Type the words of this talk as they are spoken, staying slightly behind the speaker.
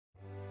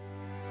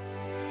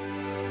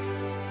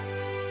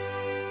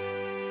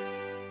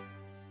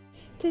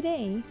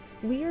Today,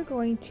 we are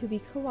going to be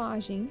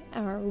collaging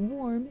our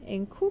warm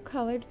and cool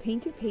colored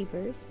painted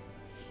papers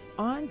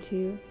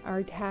onto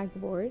our tag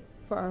board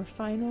for our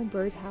final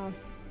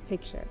birdhouse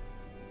picture.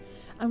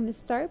 I'm going to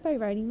start by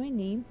writing my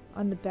name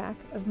on the back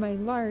of my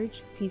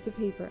large piece of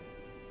paper.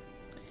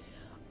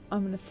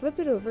 I'm going to flip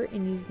it over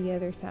and use the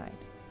other side.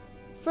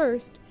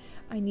 First,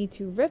 I need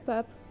to rip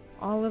up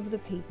all of the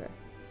paper.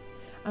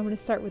 I'm going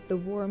to start with the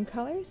warm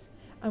colors.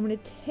 I'm going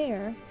to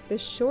tear the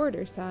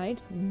shorter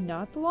side,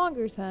 not the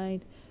longer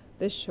side,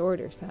 the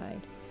shorter side.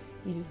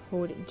 You just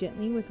hold it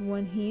gently with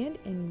one hand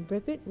and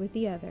rip it with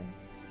the other.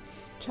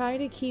 Try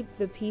to keep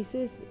the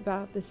pieces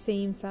about the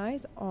same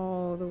size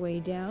all the way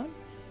down.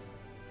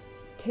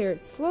 Tear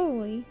it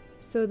slowly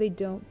so they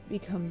don't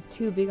become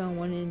too big on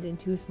one end and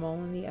too small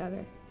on the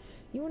other.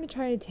 You want to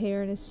try to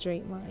tear in a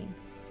straight line.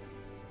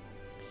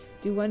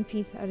 Do one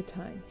piece at a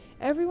time.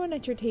 Everyone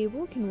at your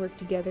table can work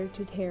together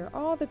to tear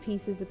all the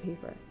pieces of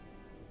paper.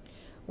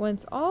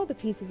 Once all the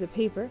pieces of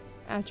paper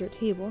at your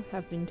table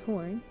have been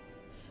torn,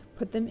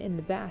 put them in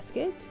the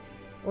basket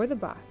or the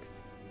box.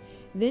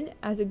 Then,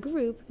 as a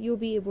group, you'll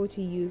be able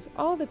to use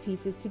all the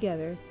pieces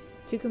together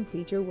to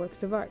complete your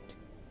works of art.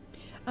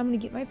 I'm going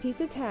to get my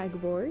piece of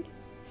tag board.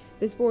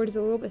 This board is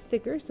a little bit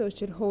thicker, so it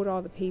should hold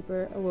all the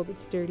paper a little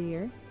bit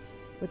sturdier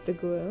with the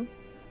glue.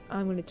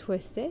 I'm going to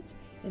twist it,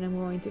 and I'm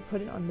going to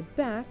put it on the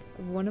back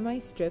of one of my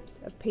strips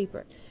of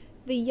paper.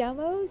 The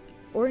yellows,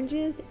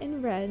 oranges,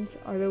 and reds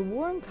are the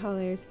warm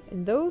colors,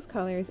 and those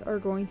colors are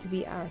going to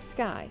be our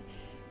sky.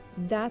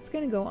 That's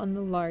going to go on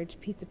the large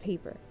piece of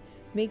paper.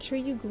 Make sure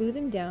you glue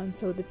them down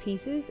so the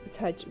pieces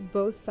touch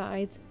both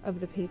sides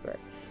of the paper.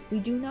 We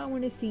do not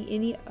want to see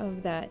any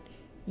of that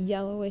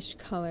yellowish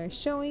color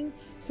showing,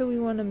 so we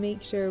want to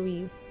make sure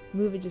we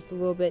move it just a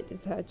little bit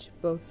to touch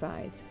both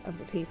sides of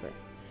the paper.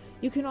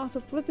 You can also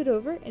flip it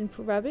over and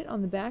rub it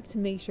on the back to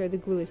make sure the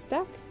glue is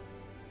stuck.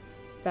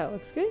 That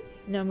looks good.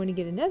 Now I'm going to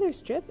get another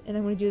strip and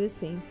I'm going to do the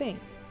same thing.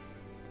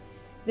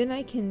 Then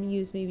I can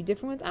use maybe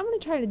different ones. I'm going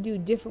to try to do a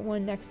different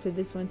one next to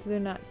this one so they're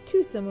not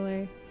too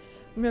similar.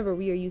 Remember,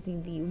 we are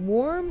using the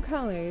warm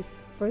colors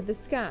for the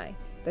sky.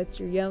 That's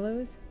your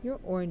yellows, your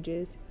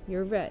oranges,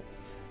 your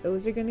reds.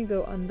 Those are going to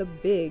go on the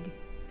big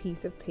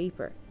piece of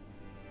paper.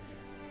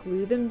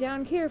 Glue them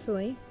down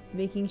carefully,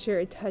 making sure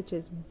it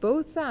touches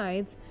both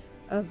sides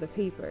of the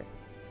paper.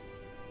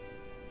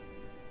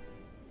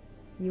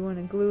 You want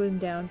to glue them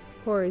down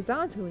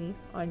horizontally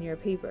on your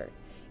paper.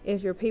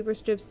 If your paper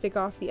strips stick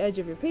off the edge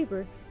of your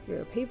paper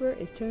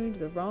is turned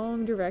the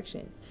wrong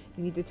direction.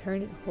 You need to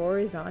turn it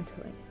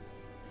horizontally.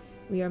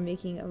 We are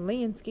making a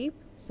landscape,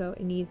 so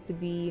it needs to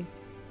be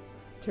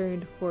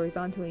turned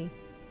horizontally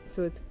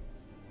so it's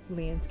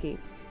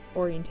landscape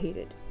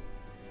orientated.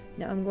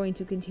 Now I'm going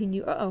to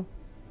continue.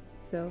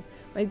 So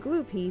my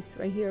glue piece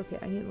right here, okay,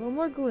 I need a little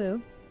more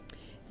glue.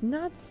 It's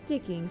not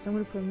sticking, so I'm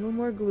going to put a little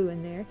more glue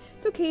in there.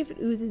 It's okay if it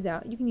oozes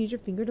out. You can use your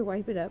finger to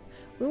wipe it up.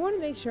 We want to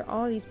make sure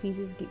all these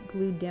pieces get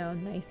glued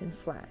down nice and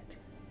flat.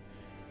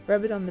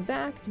 Rub it on the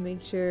back to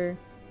make sure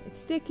it's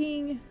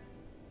sticking.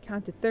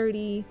 Count to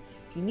 30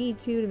 if you need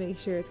to make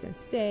sure it's going to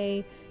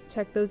stay.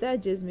 Check those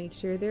edges, make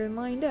sure they're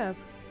lined up.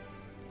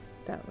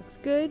 That looks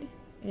good.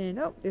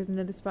 And there's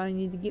another spot I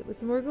need to get with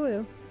some more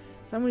glue.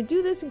 So I'm going to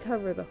do this and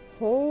cover the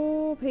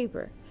whole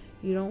paper.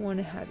 You don't want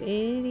to have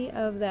any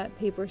of that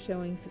paper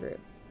showing through.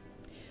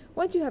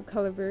 Once you have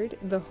covered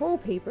the whole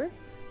paper,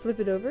 flip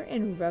it over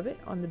and rub it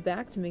on the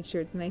back to make sure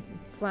it's nice and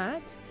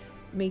flat.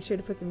 Make sure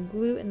to put some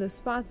glue in those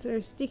spots that are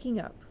sticking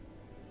up.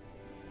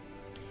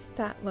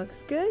 That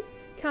looks good.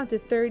 Count to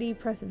 30,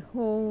 press and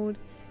hold,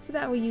 so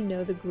that way you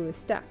know the glue is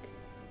stuck.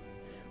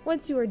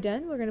 Once you are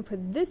done, we're going to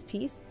put this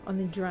piece on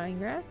the drying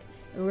rack,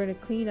 and we're going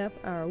to clean up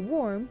our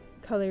warm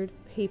colored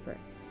paper.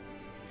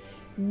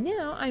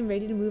 Now I'm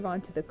ready to move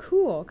on to the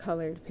cool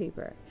colored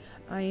paper.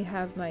 I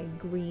have my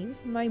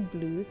greens, my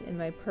blues, and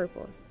my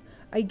purples.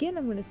 Again,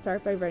 I'm going to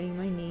start by writing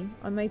my name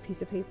on my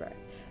piece of paper.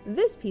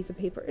 This piece of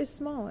paper is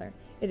smaller.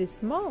 It is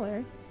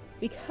smaller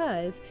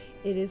because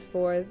it is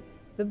for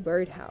the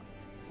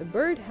birdhouse. The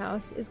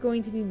birdhouse is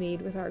going to be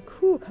made with our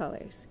cool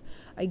colors.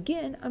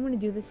 Again, I'm going to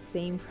do the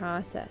same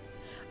process.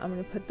 I'm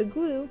going to put the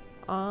glue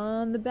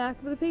on the back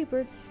of the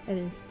paper and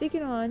then stick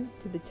it on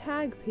to the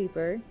tag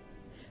paper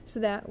so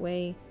that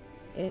way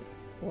it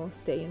will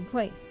stay in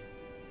place.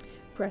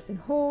 Press and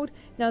hold.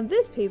 Now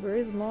this paper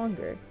is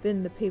longer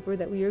than the paper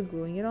that we are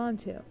gluing it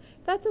onto.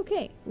 That's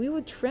okay. We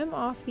will trim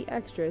off the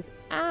extras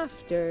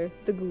after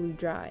the glue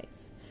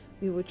dries.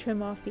 We will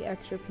trim off the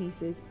extra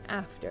pieces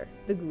after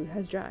the glue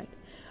has dried.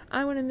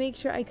 I want to make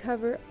sure I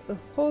cover the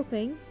whole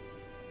thing.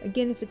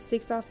 Again, if it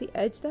sticks off the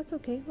edge, that's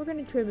okay. We're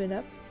going to trim it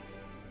up.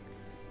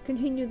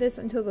 Continue this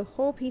until the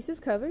whole piece is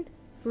covered.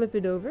 Flip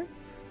it over.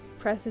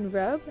 Press and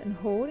rub and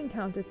hold and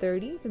count to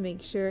 30 to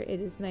make sure it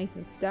is nice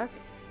and stuck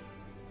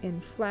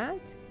and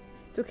flat.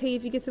 It's okay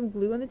if you get some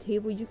glue on the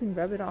table, you can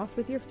rub it off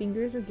with your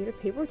fingers or get a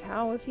paper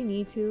towel if you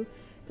need to.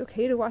 It's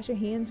okay to wash your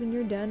hands when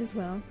you're done as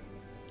well.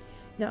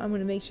 Now I'm going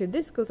to make sure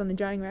this goes on the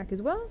drying rack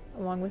as well,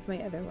 along with my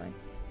other one.